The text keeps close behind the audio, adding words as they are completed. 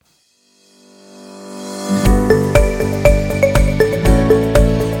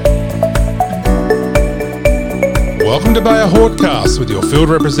welcome to Bayer Hortcast with your field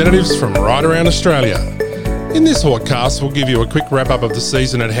representatives from right around Australia. In this Hortcast, we'll give you a quick wrap-up of the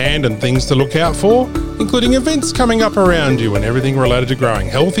season at hand and things to look out for, including events coming up around you and everything related to growing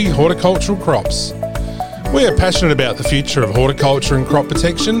healthy horticultural crops. We are passionate about the future of horticulture and crop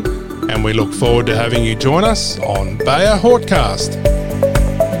protection, and we look forward to having you join us on Bayer Hortcast.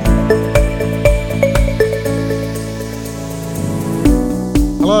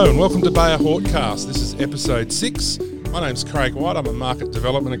 Hello and welcome to Bayer Hortcast. This is episode 6. My name's Craig White. I'm a market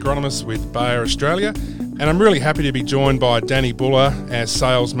development agronomist with Bayer Australia, and I'm really happy to be joined by Danny Buller as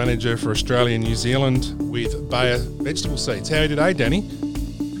sales manager for Australia and New Zealand with Bayer Vegetable Seeds. How are you today, Danny?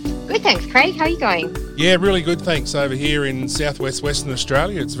 Good, thanks, Craig. How are you going? Yeah, really good, thanks. Over here in southwest Western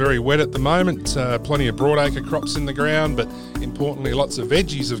Australia, it's very wet at the moment. Plenty of broadacre crops in the ground, but importantly, lots of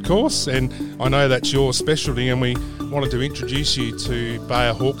veggies, of course. And I know that's your specialty, and we wanted to introduce you to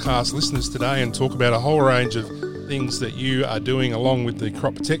Bayer Hortcast listeners today and talk about a whole range of things that you are doing along with the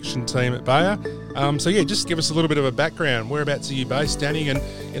crop protection team at Bayer. Just give us a little bit of a background. Whereabouts are you based, Danny? And,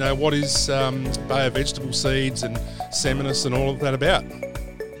 what is Bayer Vegetable Seeds and Seminis and all of that about?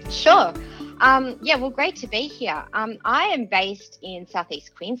 Sure. Great to be here. I am based in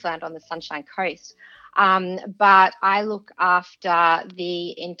southeast Queensland on the Sunshine Coast, but I look after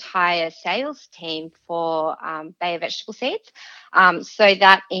the entire sales team for Bayer Vegetable Seeds. So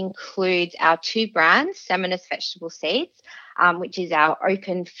that includes our two brands, Seminis Vegetable Seeds, which is our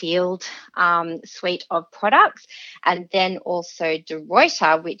open field suite of products, and then also De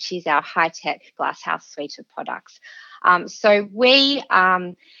Ruyter, which is our high-tech glasshouse suite of products. So we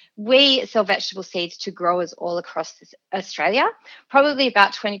sell vegetable seeds to growers all across Australia. Probably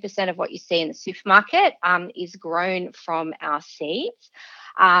about 20% of what you see in the supermarket is grown from our seeds.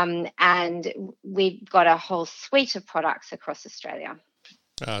 And we've got a whole suite of products across Australia.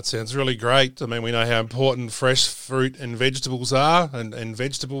 It sounds really great. I mean, we know how important fresh fruit and vegetables are, and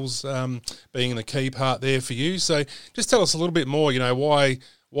vegetables being the key part there for you. So just tell us a little bit more,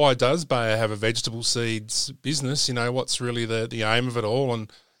 why does Bayer have a vegetable seeds business? What's really the aim of it all?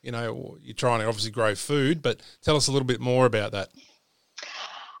 And, you're trying to obviously grow food, but tell us a little bit more about that.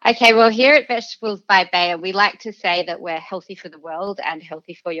 Okay, well, here at Vegetables by Bayer, we like to say that we're healthy for the world and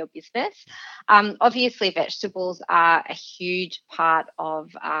healthy for your business. Obviously, vegetables are a huge part of,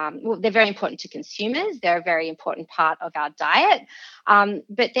 they're very important to consumers. They're a very important part of our diet,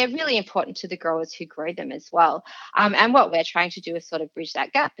 but they're really important to the growers who grow them as well. And what we're trying to do is sort of bridge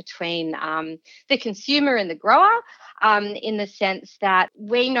that gap between the consumer and the grower, in the sense that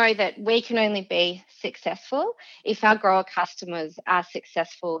we know that we can only be successful if our grower customers are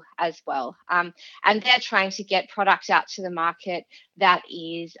successful as well. And they're trying to get product out to the market that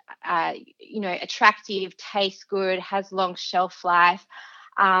is, attractive, tastes good, has long shelf life,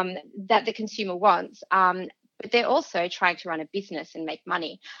 that the consumer wants. But they're also trying to run a business and make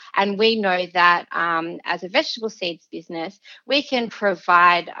money. And we know that as a vegetable seeds business, we can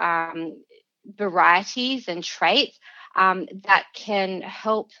provide varieties and traits that can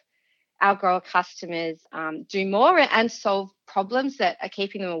help our grower customers do more and solve problems that are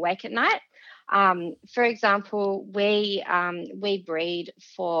keeping them awake at night. For example, we breed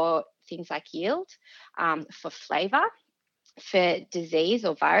for things like yield, for flavour, for disease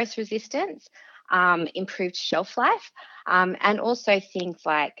or virus resistance, improved shelf life, and also things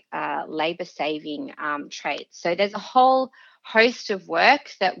like labour-saving traits. So there's a whole host of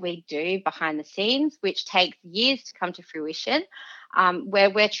work that we do behind the scenes, which takes years to come to fruition,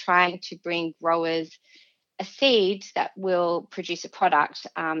 where we're trying to bring growers a seed that will produce a product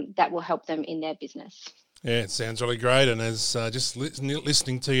that will help them in their business. Yeah, it sounds really great. And as just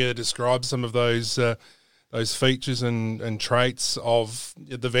listening to you describe some of those features and traits of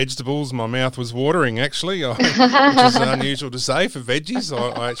the vegetables, my mouth was watering, actually, which is unusual to say for veggies.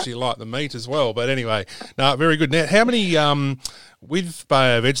 I actually like the meat as well. But anyway, no, very good. Now, how many, with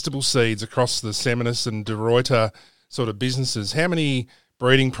Bayer Vegetable Seeds across the Seminis and De Ruyter sort of businesses, how many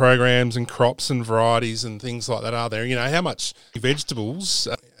breeding programs and crops and varieties and things like that are there? How much vegetables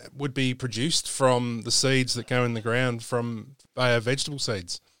would be produced from the seeds that go in the ground from Bayer Vegetable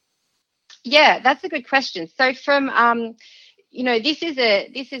Seeds? Yeah, that's a good question. So from, this is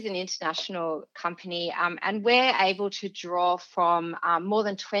an international company, and we're able to draw from more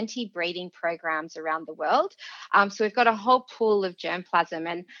than 20 breeding programs around the world. So we've got a whole pool of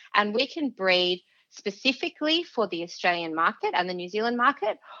germplasm, and we can breed specifically for the Australian market and the New Zealand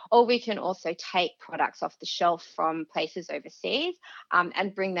market, or we can also take products off the shelf from places overseas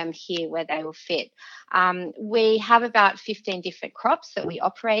and bring them here where they will fit. We have about 15 different crops that we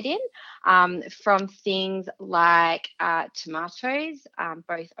operate in, from things like tomatoes,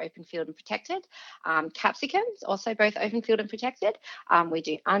 both open field and protected, capsicums, also both open field and protected. We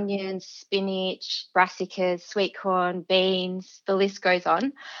do onions, spinach, brassicas, sweet corn, beans, the list goes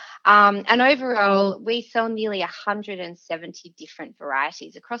on. And overall, we sell nearly 170 different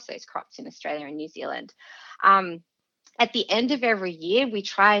varieties across those crops in Australia and New Zealand. At the end of every year, we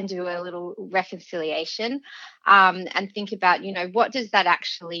try and do a little reconciliation and think about, what does that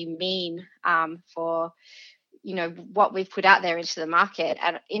actually mean for, what we've put out there into the market.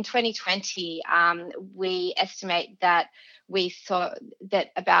 And in 2020, we estimate that we saw that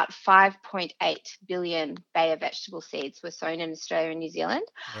about 5.8 billion Bayer vegetable seeds were sown in Australia and New Zealand.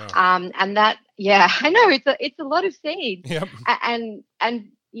 Wow. And that, I know it's a lot of seeds. Yep. And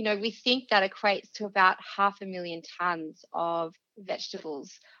we think that equates to about 500,000 tonnes of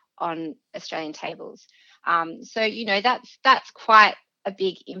vegetables on Australian tables. So that's quite a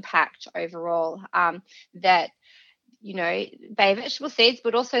big impact overall. That Bayer vegetable seeds,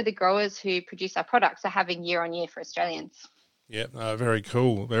 but also the growers who produce our products are having year on year for Australians. Yeah, very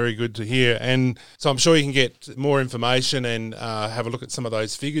cool. Very good to hear. And so I'm sure you can get more information and have a look at some of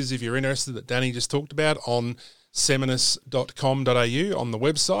those figures if you're interested that Danny just talked about on seminis.com.au on the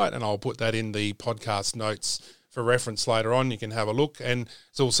website, and I'll put that in the podcast notes for reference later on. You can have a look, and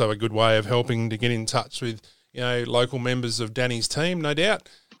it's also a good way of helping to get in touch with local members of Danny's team, no doubt,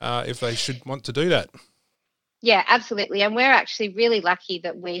 if they should want to do that. Yeah, absolutely. And we're actually really lucky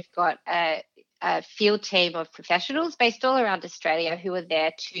that we've got a field team of professionals based all around Australia who are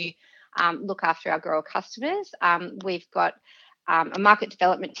there to look after our grower customers. We've got a market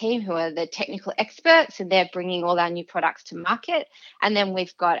development team who are the technical experts, and they're bringing all our new products to market. And then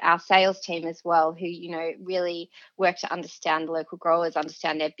we've got our sales team as well, who, really work to understand the local growers,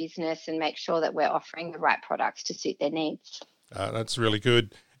 understand their business, and make sure that we're offering the right products to suit their needs. That's really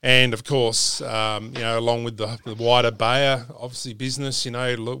good. And of course, along with the wider Bayer, obviously business,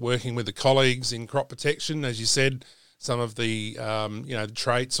 working with the colleagues in crop protection, as you said, some of the, the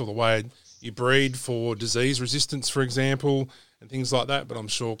traits or the way you breed for disease resistance, for example, and things like that. But I'm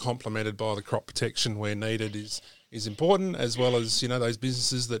sure complemented by the crop protection where needed is important, as well as, those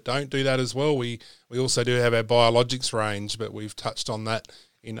businesses that don't do that as well. We also do have our biologics range, but we've touched on that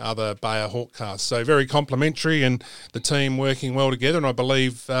in other Bayer Hawkcasts. So very complimentary, and the team working well together. And I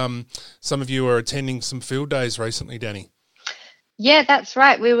believe some of you are attending some field days recently, Danny. Yeah, that's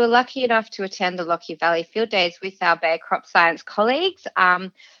right. We were lucky enough to attend the Lockyer Valley Field Days with our Bayer Crop Science colleagues.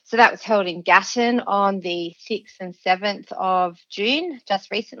 So that was held in Gatton on the 6th and 7th of June,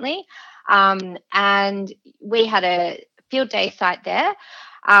 just recently. And we had a field day site there.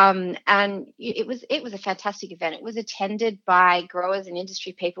 And it was a fantastic event. It was attended by growers and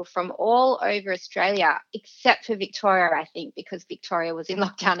industry people from all over Australia, except for Victoria, I think, because Victoria was in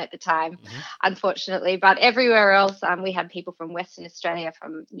lockdown at the time, unfortunately. But everywhere else, we had people from Western Australia,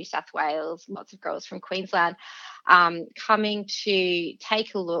 from New South Wales, lots of growers from Queensland, coming to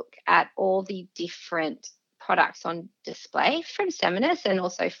take a look at all the different products on display from Seminis and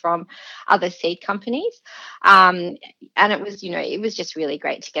also from other seed companies. And it was just really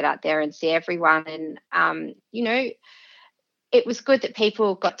great to get out there and see everyone. And, it was good that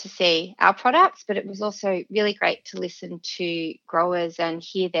people got to see our products, but it was also really great to listen to growers and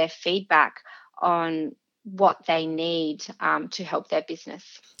hear their feedback on what they need to help their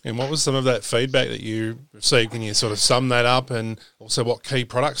business. And what was some of that feedback that you received? Can you sort of sum that up? And also what key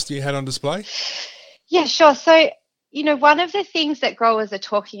products do you had on display? Yeah, sure. So, one of the things that growers are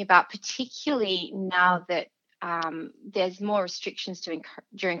talking about, particularly now that there's more restrictions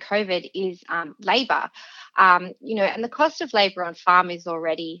during COVID, is labour. And the cost of labour on farm is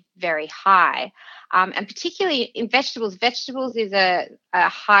already very high. And particularly in vegetables. Vegetables is a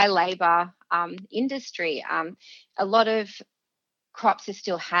high labour industry. A lot of crops are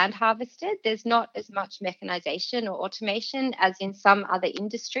still hand harvested. There's not as much mechanization or automation as in some other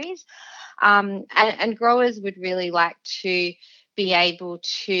industries. And growers would really like to be able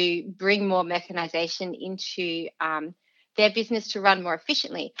to bring more mechanization into their business to run more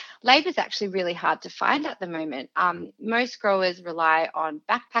efficiently. Labour is actually really hard to find at the moment. Most growers rely on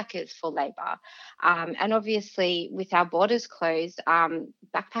backpackers for labour. And obviously with our borders closed,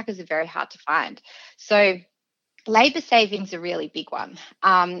 backpackers are very hard to find. So labour savings are a really big one.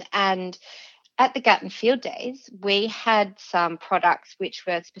 And at the Gatton Field Days, we had some products which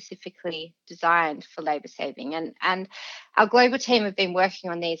were specifically designed for labour saving, and our global team have been working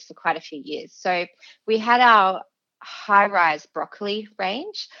on these for quite a few years. So we had our high-rise broccoli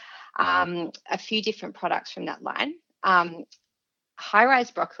range, a few different products from that line. High-rise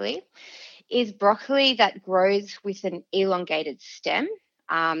broccoli is broccoli that grows with an elongated stem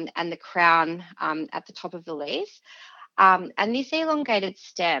and the crown at the top of the leaves. And this elongated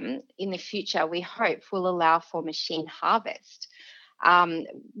stem in the future, we hope, will allow for machine harvest,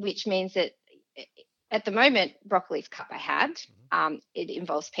 which means that at the moment, broccoli is cut by hand. It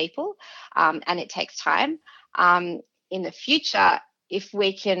involves people and it takes time. In the future, if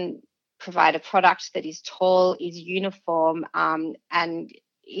we can provide a product that is tall, is uniform, and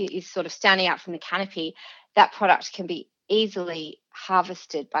is sort of standing out from the canopy, that product can be easily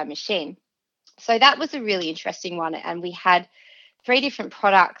harvested by machine. So that was a really interesting one. And we had 3 different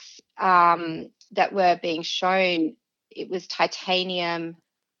products that were being shown. It was titanium,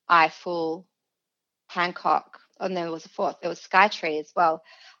 Eiffel, Hancock, and there was a 4th. There was Skytree as well.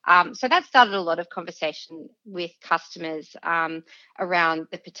 So that started a lot of conversation with customers around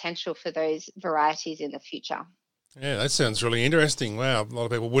the potential for those varieties in the future. Yeah, that sounds really interesting. Wow, a lot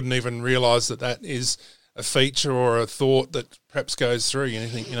of people wouldn't even realise that is a feature or a thought that perhaps goes through. You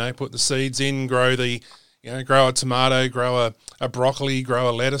think, put the seeds in, grow grow a tomato, grow a broccoli, grow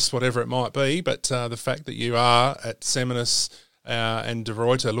a lettuce, whatever it might be. But the fact that you are at Seminis and De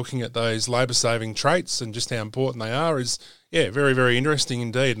Ruyter looking at those labour-saving traits and just how important they are is, very, very interesting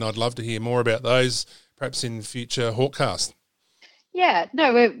indeed. And I'd love to hear more about those perhaps in future Hawkcast. Yeah,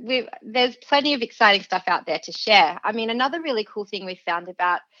 no, there's plenty of exciting stuff out there to share. I mean, another really cool thing we found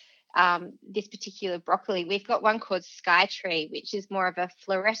about this particular broccoli, we've got one called Skytree, which is more of a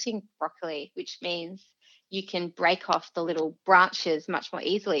floretting broccoli, which means you can break off the little branches much more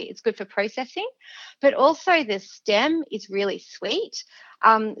easily. It's good for processing, but also the stem is really sweet.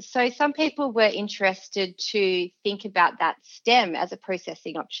 So some people were interested to think about that stem as a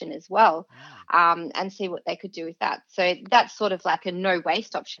processing option as well, and see what they could do with that. So that's sort of like a no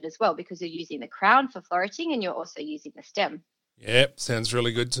waste option as well, because you're using the crown for floreting and you're also using the stem. Yep, sounds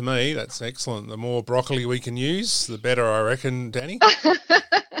really good to me. That's excellent. The more broccoli we can use, the better, I reckon, Danny.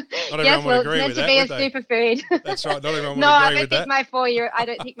 Not everyone would agree with that, would they? It's meant to be a superfood. That's right. Not everyone would agree with that. I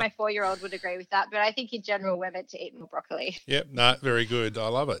don't think my 4-year-old would agree with that, but I think in general we're meant to eat more broccoli. Yep. No, very good. I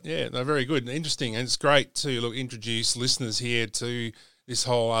love it. Yeah, no, very good and interesting. And it's great to introduce listeners here to this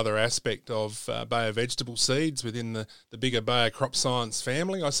whole other aspect of Bayer vegetable seeds within the bigger Bayer crop science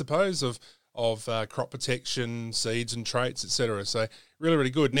family, I suppose, of crop protection, seeds and traits, etc. So really, really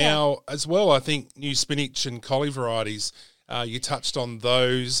good. Yeah. Now, as well, I think new spinach and collie varieties, you touched on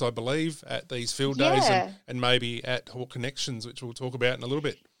those, I believe, at these field days and maybe at Hawk Connections, which we'll talk about in a little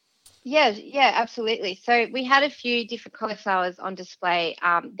bit. Yeah, absolutely. So we had a few different cauliflowers on display.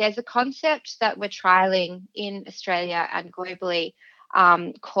 There's a concept that we're trialling in Australia and globally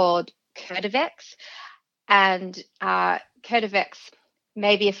called Curtivex. And Curtivex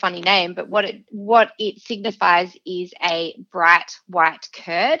may be a funny name, but what it signifies is a bright white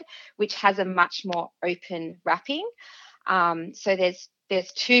curd, which has a much more open wrapping. So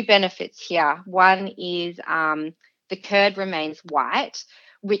there's 2 benefits here. One is the curd remains white,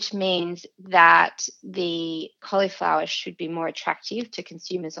 which means that the cauliflower should be more attractive to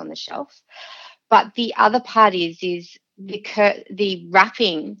consumers on the shelf. But the other part is the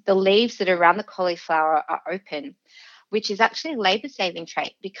wrapping, the leaves that are around the cauliflower are open, which is actually a labour-saving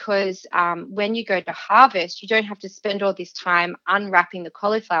trait, because when you go to harvest, you don't have to spend all this time unwrapping the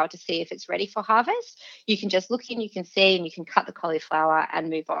cauliflower to see if it's ready for harvest. You can just look in, you can see, and you can cut the cauliflower and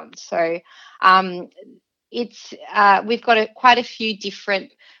move on. So we've got quite a few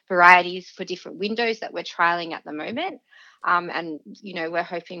different varieties for different windows that we're trialling at the moment. And, we're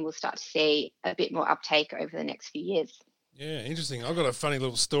hoping we'll start to see a bit more uptake over the next few years. Yeah, interesting. I've got a funny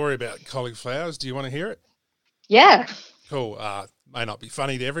little story about cauliflowers. Do you want to hear it? Yeah. Cool. May not be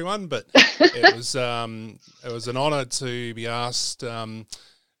funny to everyone, but it was an honour to be asked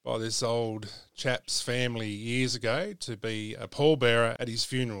by this old chap's family years ago to be a pallbearer at his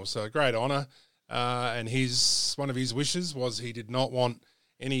funeral. So a great honour. And one of his wishes was he did not want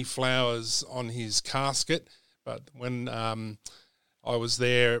any flowers on his casket. But when I was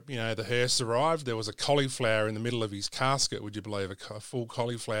there, the hearse arrived, there was a cauliflower in the middle of his casket, would you believe, a full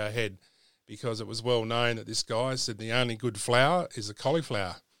cauliflower head. Because it was well known that this guy said the only good flower is a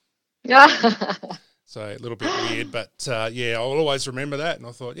cauliflower. So a little bit weird, but I'll always remember that. And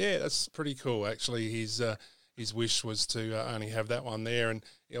I thought, that's pretty cool. Actually, his his wish was to only have that one there, and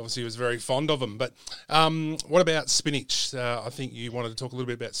he obviously was very fond of them. But what about spinach? I think you wanted to talk a little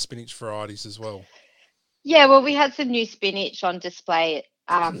bit about spinach varieties as well. Yeah, well, we had some new spinach on display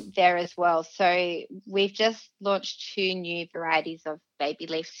there as well. So we've just launched 2 new varieties of baby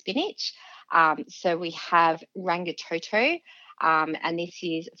leaf spinach. So we have Rangitoto, and this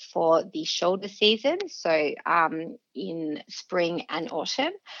is for the shoulder season, so in spring and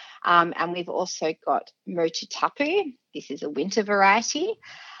autumn. And we've also got Motutapu. This is a winter variety.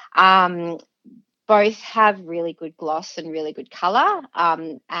 Both have really good gloss and really good colour.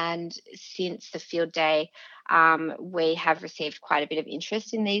 And since the field day, we have received quite a bit of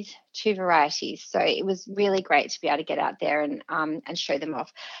interest in these 2 varieties. So it was really great to be able to get out there and show them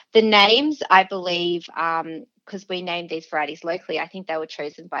off. The names, I believe, because we named these varieties locally, I think they were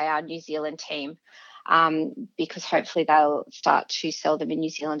chosen by our New Zealand team, because hopefully they'll start to sell them in New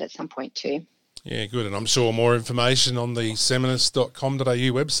Zealand at some point too. Yeah, good. And I'm sure more information on the seminus.com.au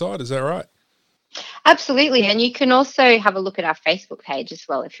website. Is that right? Absolutely. And you can also have a look at our Facebook page as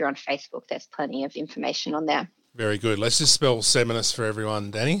well. If you're on Facebook, there's plenty of information on there. Very good. Let's just spell Seminus for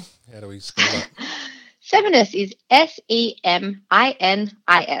everyone, Danny. How do we spell that? Seminus is Seminis.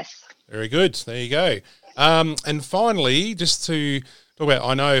 Very good. There you go. And finally, just to talk about,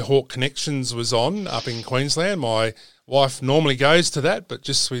 I know Hawk Connections was on up in Queensland. My wife normally goes to that, but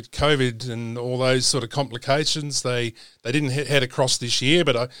just with COVID and all those sort of complications, they didn't head across this year,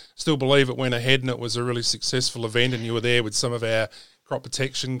 but I still believe it went ahead and it was a really successful event, and you were there with some of our crop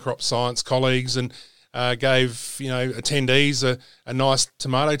protection, crop science colleagues, and gave attendees a nice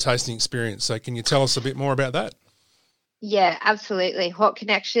tomato tasting experience. So can you tell us a bit more about that? Yeah, absolutely. Hawk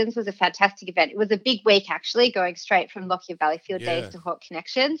Connections was a fantastic event. It was a big week, actually, going straight from Lockyer Valley Field Days to Hawk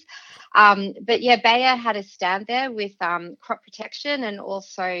Connections. But yeah, Bayer had a stand there with crop protection and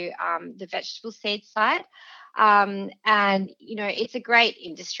also the vegetable seed side. And, it's a great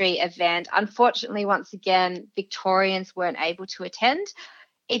industry event. Unfortunately, once again, Victorians weren't able to attend.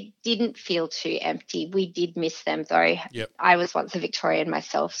 It didn't feel too empty. We did miss them, though. Yep. I was once a Victorian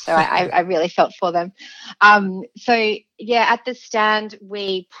myself, so I really felt for them. So, yeah, at the stand,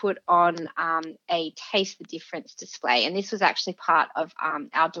 we put on a Taste the Difference display, and this was actually part of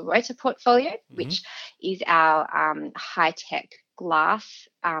our De Ruyter portfolio, which is our high-tech glass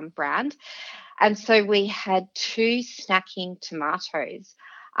brand. And so we had 2 snacking tomatoes,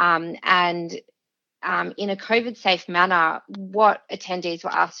 and in a COVID-safe manner, what attendees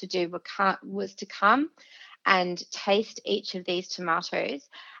were asked to do was to come and taste each of these tomatoes,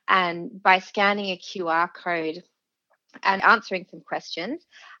 and by scanning a QR code and answering some questions,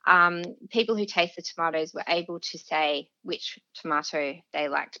 people who taste the tomatoes were able to say which tomato they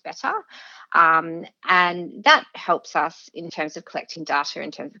liked better. And that helps us in terms of collecting data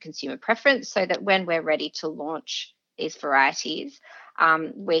in terms of consumer preference, so that when we're ready to launch these varieties,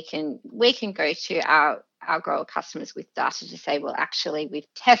 we can go to our grower customers with data to say, well, actually,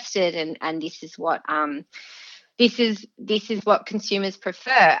 we've tested and this is what consumers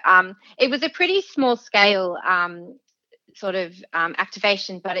prefer. It was a pretty small scale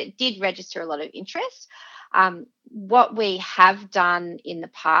activation, but it did register a lot of interest. What we have done in the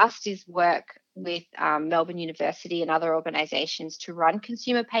past is work with Melbourne University and other organisations to run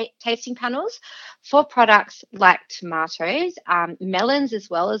consumer tasting panels for products like tomatoes, melons as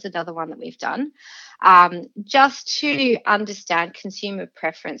well as another one that we've done, just to understand consumer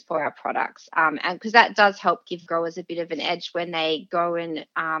preference for our products, and because that does help give growers a bit of an edge when they go and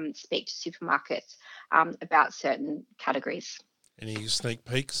speak to supermarkets about certain categories. Any sneak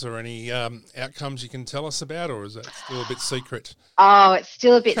peeks or any outcomes you can tell us about, or is that still a bit secret? Oh, it's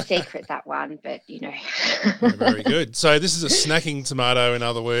still a bit secret, that one, but Very good. So this is a snacking tomato, in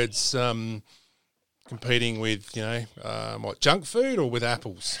other words, competing with, junk food, or with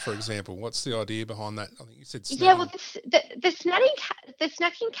apples, for example. What's the idea behind that? I think you said snacking. Yeah, well, the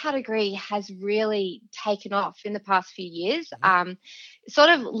snacking category has really taken off in the past few years, sort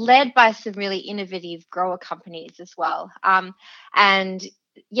of led by some really innovative grower companies as well. And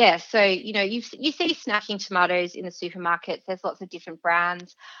yeah, so, you see snacking tomatoes in the supermarkets. There's lots of different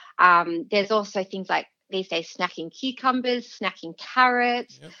brands. There's also things like these days snacking cucumbers, snacking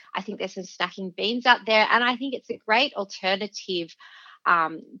carrots. Yep. I think there's some snacking beans out there. And I think it's a great alternative,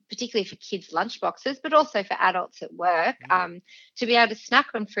 particularly for kids' lunchboxes, but also for adults at work, to be able to snack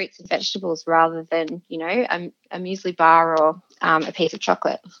on fruits and vegetables rather than, a muesli bar or a piece of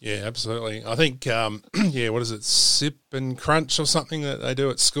chocolate. Yeah, absolutely. I think, what is it, Sip and Crunch or something that they do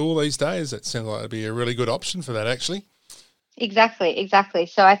at school these days? That sounds like it'd be a really good option for that, actually. Exactly.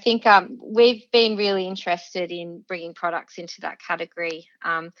 So I think we've been really interested in bringing products into that category,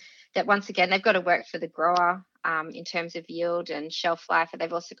 that once again, they've got to work for the grower. in terms of yield and shelf life, but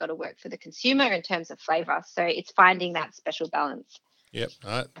they've also got to work for the consumer in terms of flavour. So it's finding that special balance. Yep,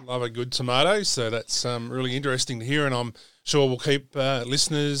 I love a good tomato, so that's really interesting to hear, and I'm sure we'll keep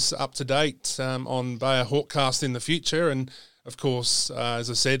listeners up to date on Bayer Hawkcast in the future, and of course, as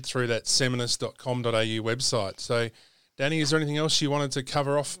I said, through that seminis.com.au website. So, Danny, is there anything else you wanted to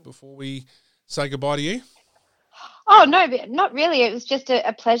cover off before we say goodbye to you? Oh, no, not really. It was just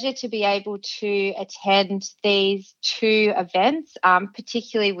a pleasure to be able to attend these two events,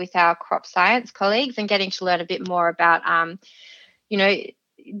 particularly with our crop science colleagues, and getting to learn a bit more about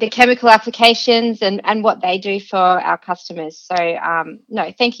the chemical applications and what they do for our customers. So,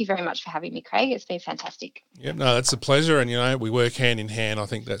 no, thank you very much for having me, Craig. It's been fantastic. Yep, no, that's a pleasure. And, we work hand in hand. I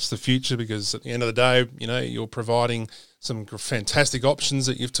think that's the future, because at the end of the day, you're providing some fantastic options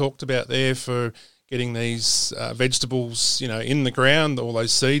that you've talked about there for getting these vegetables, in the ground, all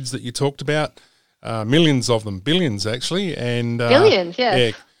those seeds that you talked about, millions of them, billions actually. And billions,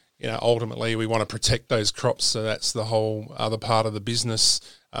 yes. Yeah. Ultimately we want to protect those crops, so that's the whole other part of the business.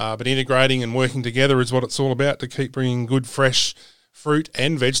 But integrating and working together is what it's all about, to keep bringing good, fresh fruit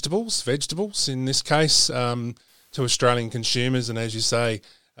and vegetables in this case, to Australian consumers. And as you say,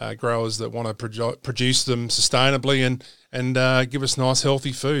 growers that want to produce them sustainably and give us nice,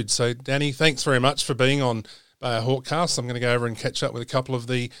 healthy food. So, Danny, thanks very much for being on Bayer Hawkcast. I'm going to go over and catch up with a couple of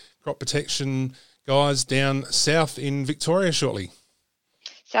the crop protection guys down south in Victoria shortly.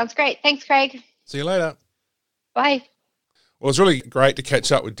 Sounds great. Thanks, Craig. See you later. Bye. Well, it's really great to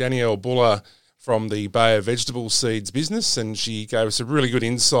catch up with Danielle Buller from the Bayer Vegetable Seeds business, and she gave us a really good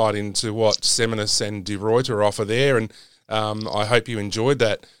insight into what Seminis and De Ruyter offer there, and I hope you enjoyed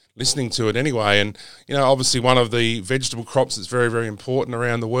that, listening to it anyway. And, obviously one of the vegetable crops that's very, very important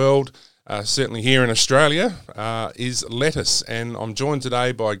around the world, certainly here in Australia, is lettuce. And I'm joined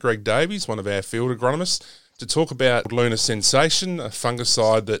today by Greg Davies, one of our field agronomists, to talk about Lunar Sensation, a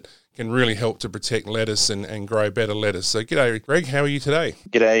fungicide that can really help to protect lettuce and grow better lettuce. So g'day, Greg. How are you today?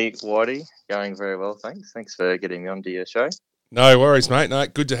 G'day, Whitey. Going very well, thanks. Thanks for getting me onto your show. No worries, mate. No,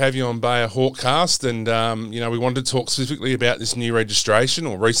 good to have you on Bayer Hawkcast. And, we wanted to talk specifically about this new registration,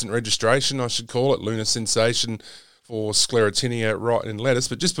 or recent registration, I should call it, Lunar Sensation for Sclerotinia right in lettuce.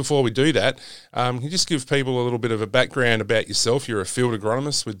 But just before we do that, can you just give people a little bit of a background about yourself? You're a field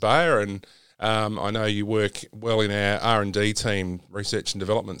agronomist with Bayer, and I know you work well in our R&D team, research and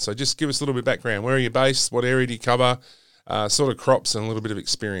development. So just give us a little bit of background. Where are you based? What area do you cover? Sort of crops and a little bit of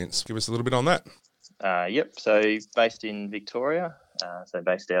experience. Give us a little bit on that. Yep, so based in Victoria, so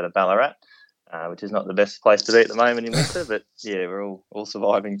based out of Ballarat, which is not the best place to be at the moment in winter, but yeah, we're all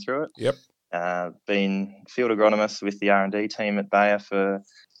surviving through it. Yep. Been field agronomist with the R&D team at Bayer for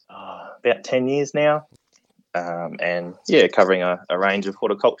about 10 years now, and yeah, covering a range of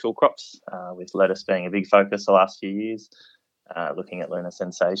horticultural crops, with lettuce being a big focus the last few years, looking at Lunar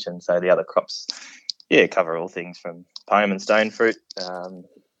Sensation. So the other crops, cover all things from pome and stone fruit,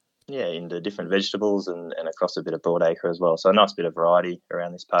 into different vegetables and across a bit of broadacre as well. So a nice bit of variety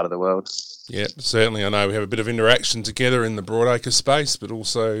around this part of the world. Yeah, certainly. I know we have a bit of interaction together in the broadacre space, but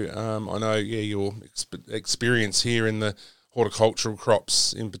also I know, your experience here in the horticultural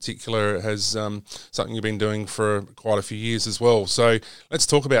crops in particular has something you've been doing for quite a few years as well. So let's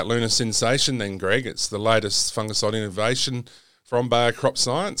talk about Lunar Sensation then, Greg. It's the latest fungicide innovation from Bayer Crop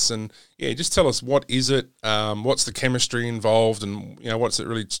Science, and just tell us, what is it, what's the chemistry involved, and what's it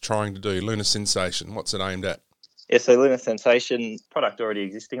really trying to do? Lunar Sensation, what's it aimed at? Yeah, so Lunar Sensation, product already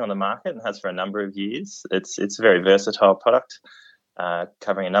existing on the market and has for a number of years. It's a very versatile product,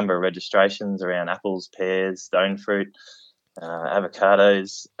 covering a number of registrations around apples, pears, stone fruit,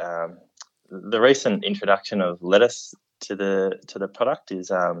 avocados. The recent introduction of lettuce to the product is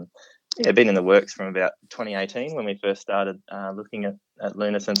been in the works from about 2018 when we first started looking at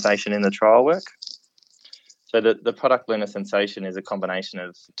Lunar Sensation in the trial work. So the product Lunar Sensation is a combination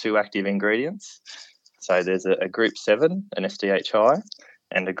of two active ingredients. So there's a group 7, an SDHI,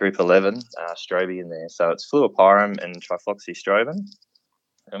 and a group 11, strobe in there. So it's fluoropyrum and trifloxystrobin.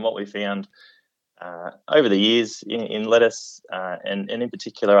 And what we found over the years in lettuce and in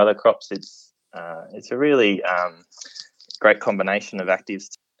particular other crops, it's a really great combination of actives.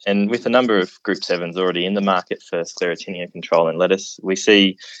 And with a number of Group 7s already in the market for Sclerotinia control in lettuce, we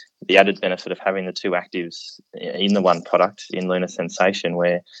see the added benefit of having the two actives in the one product in Lunar Sensation,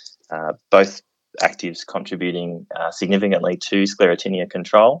 where both actives contributing significantly to Sclerotinia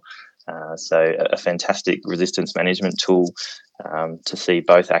control. So a fantastic resistance management tool to see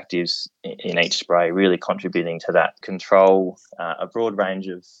both actives in each spray really contributing to that control, a broad range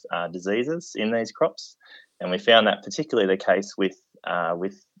of diseases in these crops. And we found that particularly the case with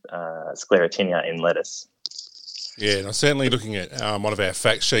Sclerotinia in lettuce. Yeah, and I'm certainly looking at one of our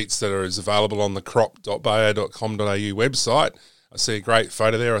fact sheets that is available on the crop.bayer.com.au website. I see a great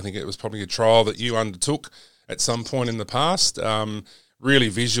photo there. I think it was probably a trial that you undertook at some point in the past. Really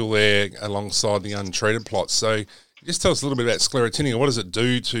visual there alongside the untreated plots. So just tell us a little bit about sclerotinia. What does it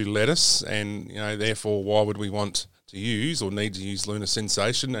do to lettuce, and therefore why would we want to use or need to use Lunar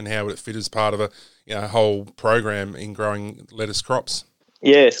Sensation, and how would it fit as part of a whole program in growing lettuce crops?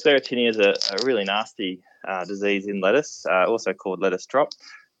 Yeah, sclerotinia is a really nasty disease in lettuce, also called lettuce drop.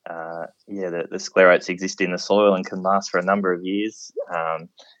 The sclerotes exist in the soil and can last for a number of years.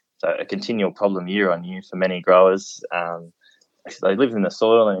 So a continual problem year on year for many growers. They live in the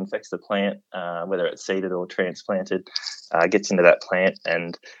soil and infects the plant, whether it's seeded or transplanted, gets into that plant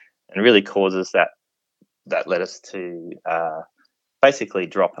and really causes that lettuce to basically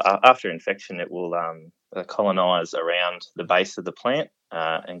drop. After infection, it will colonise around the base of the plant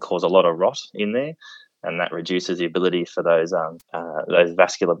and cause a lot of rot in there, and that reduces the ability for those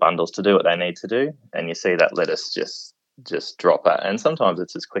vascular bundles to do what they need to do, and you see that lettuce just drop. And sometimes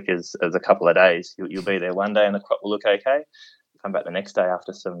it's as quick as a couple of days. You'll be there one day and the crop will look okay. Come back the next day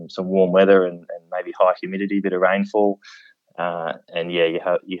after some warm weather and maybe high humidity, bit of rainfall, you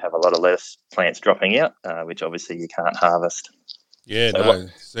have a lot of lettuce plants dropping out, which obviously you can't harvest. Yeah, so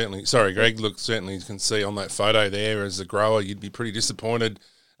certainly. Sorry, Greg. Look, certainly you can see on that photo there, as a grower, you'd be pretty disappointed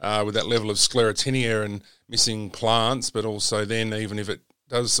with that level of sclerotinia and missing plants, but also then even if it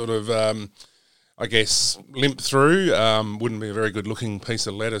does sort of, limp through, wouldn't be a very good-looking piece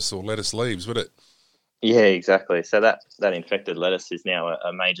of lettuce or lettuce leaves, would it? Yeah, exactly. So that infected lettuce is now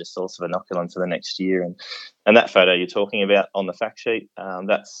a major source of inoculum for the next year. And that photo you're talking about on the fact sheet,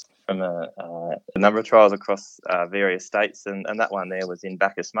 that's from a number of trials across various states. And that one there was in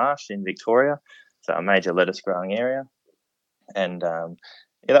Bacchus Marsh in Victoria, so a major lettuce growing area. And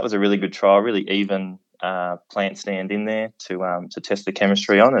that was a really good trial, really even plant stand in there to test the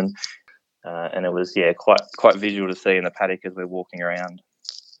chemistry on. And it was, quite visual to see in the paddock as we're walking around.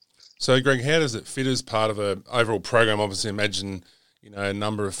 So, Greg, how does it fit as part of an overall program? Obviously, imagine a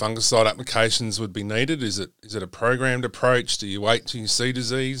number of fungicide applications would be needed. Is it a programmed approach? Do you wait till you see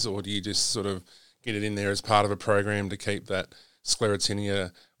disease, or do you just sort of get it in there as part of a program to keep that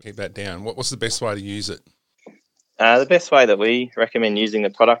sclerotinia, keep that down? What's the best way to use it? The best way that we recommend using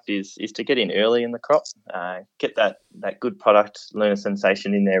the product is to get in early in the crop, get that good product, Lunar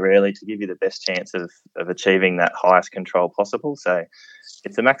Sensation, in there early to give you the best chance of achieving that highest control possible. So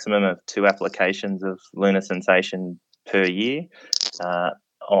it's a maximum of 2 applications of Lunar Sensation per year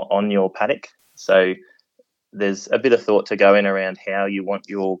on your paddock. So there's a bit of thought to go in around how you want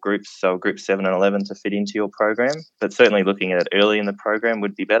your groups, so group 7 and 11, to fit into your program, but certainly looking at it early in the program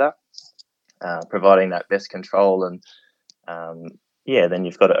would be better. Providing that best control, and then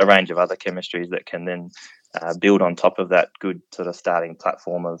you've got a range of other chemistries that can then build on top of that good sort of starting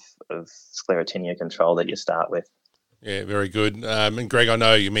platform of sclerotinia control that you start with. Yeah, very good. And Greg, I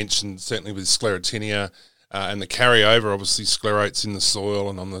know you mentioned certainly with sclerotinia and the carryover, obviously sclerotes in the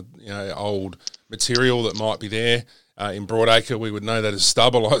soil and on the old material that might be there. In Broadacre, we would know that as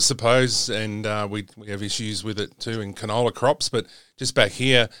stubble, I suppose, and we have issues with it too in canola crops. But just back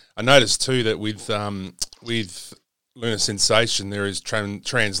here, I noticed too that with Lunar Sensation, there is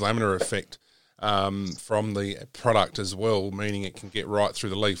translaminar effect from the product as well, meaning it can get right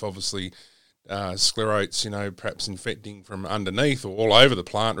through the leaf. Obviously, sclerotes, perhaps infecting from underneath or all over the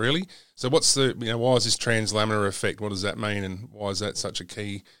plant, really. So what's why is this translaminar effect? What does that mean, and why is that such a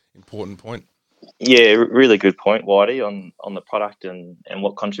key, important point? Yeah, really good point, Whitey, on the product and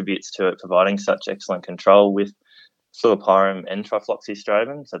what contributes to it providing such excellent control with fluopyrim and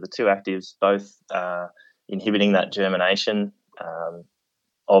trifloxystrobin. So the 2 actives both inhibiting that germination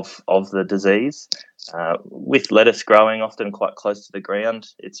of the disease. With lettuce growing often quite close to the ground,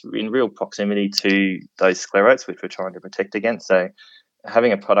 it's in real proximity to those sclerotes, which we're trying to protect against. So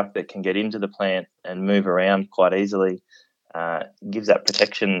having a product that can get into the plant and move around quite easily gives that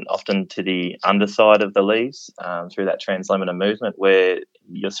protection often to the underside of the leaves through that translaminar movement, where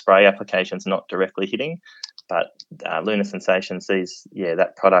your spray application's not directly hitting, but Lunar Sensation sees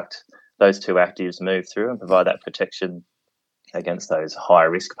that product, those 2 actives move through and provide that protection against those high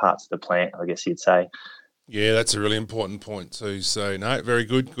risk parts of the plant, I guess you'd say. Yeah, that's a really important point too. So very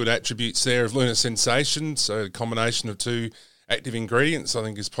good attributes there of Lunar Sensation. So the combination of 2 active ingredients, I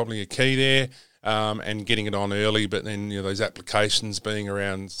think, is probably a key there. And getting it on early, but then those applications being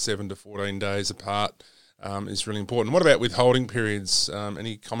around 7 to 14 days apart is really important. What about withholding periods?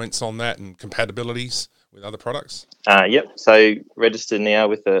 Any comments on that and compatibilities with other products? Yep. So registered now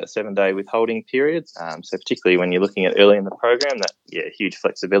with a 7-day withholding period. So particularly when you're looking at early in the program, that huge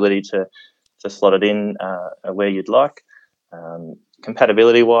flexibility to slot it in where you'd like.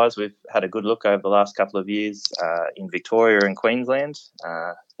 Compatibility-wise, we've had a good look over the last couple of years in Victoria and Queensland.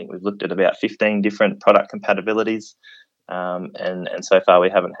 I think we've looked at about 15 different product compatibilities, and so far we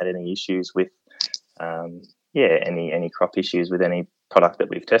haven't had any issues with any crop issues with any product that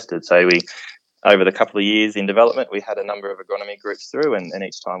we've tested. So we, over the couple of years in development, we had a number of agronomy groups through, and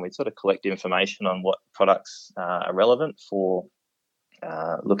each time we'd sort of collect information on what products are relevant for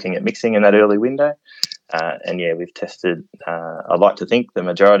looking at mixing in that early window. We've tested, I'd like to think, the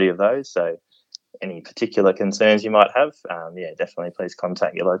majority of those. So any particular concerns you might have, definitely please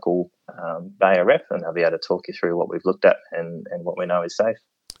contact your local Bayer rep, and they'll be able to talk you through what we've looked at and what we know is safe.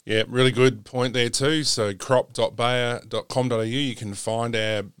 Yeah, really good point there too. So crop.bayer.com.au, you can find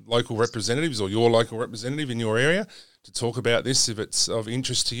our local representatives or your local representative in your area to talk about this if it's of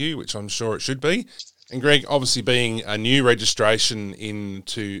interest to you, which I'm sure it should be. And Greg, obviously being a new registration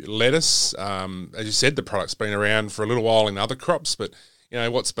into lettuce, as you said, the product's been around for a little while in other crops, but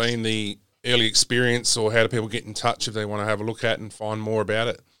what's been the early experience, or how do people get in touch if they want to have a look at and find more about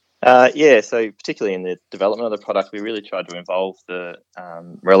it? So particularly in the development of the product, we really tried to involve the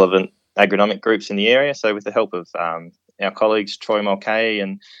relevant agronomic groups in the area. So with the help of our colleagues, Troy Mulcahy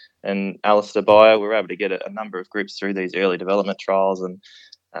and Alistair Beyer, we were able to get a number of groups through these early development trials and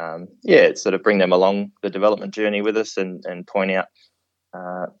sort of bring them along the development journey with us and point out,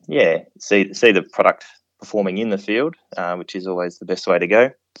 see the product performing in the field, which is always the best way to go.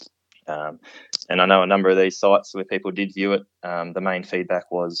 And I know a number of these sites where people did view it, the main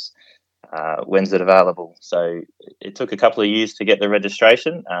feedback was, when's it available? So it took a couple of years to get the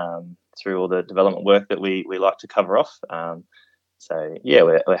registration through all the development work that we like to cover off.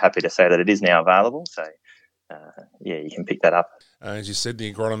 We're happy to say that it is now available. So, you can pick that up. As you said,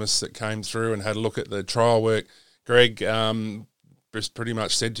 the agronomists that came through and had a look at the trial work, Greg, just pretty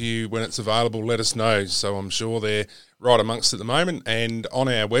much said to you, when it's available, let us know. So I'm sure they're right amongst it at the moment. And on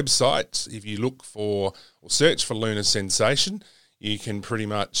our website, if you look for or search for Lunar Sensation, you can pretty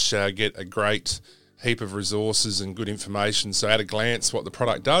much get a great heap of resources and good information. So at a glance, what the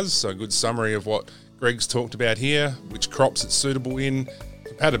product does, so a good summary of what Greg's talked about here, which crops it's suitable in,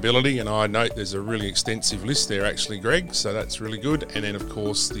 compatibility, and I note there's a really extensive list there actually, Greg, so that's really good. And then of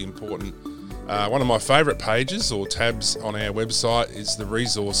course the important one of my favourite pages or tabs on our website is the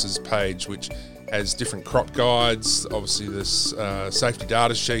resources page, which has different crop guides, obviously this safety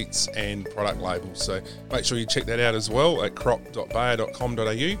data sheets and product labels. So make sure you check that out as well at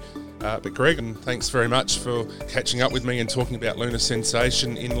crop.bayer.com.au. But Greg, and thanks very much for catching up with me and talking about Lunar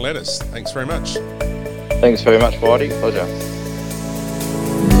Sensation in lettuce. Thanks very much. Thanks very much, Whitey. Pleasure.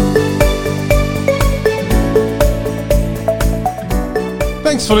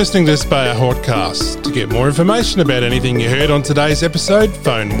 Thanks for listening to this Bayer Hotcast. To get more information about anything you heard on today's episode,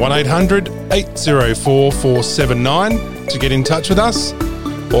 phone 1800 804 479 to get in touch with us,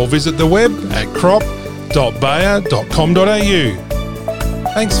 or visit the web at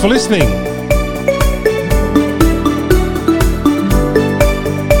crop.bayer.com.au. Thanks for listening.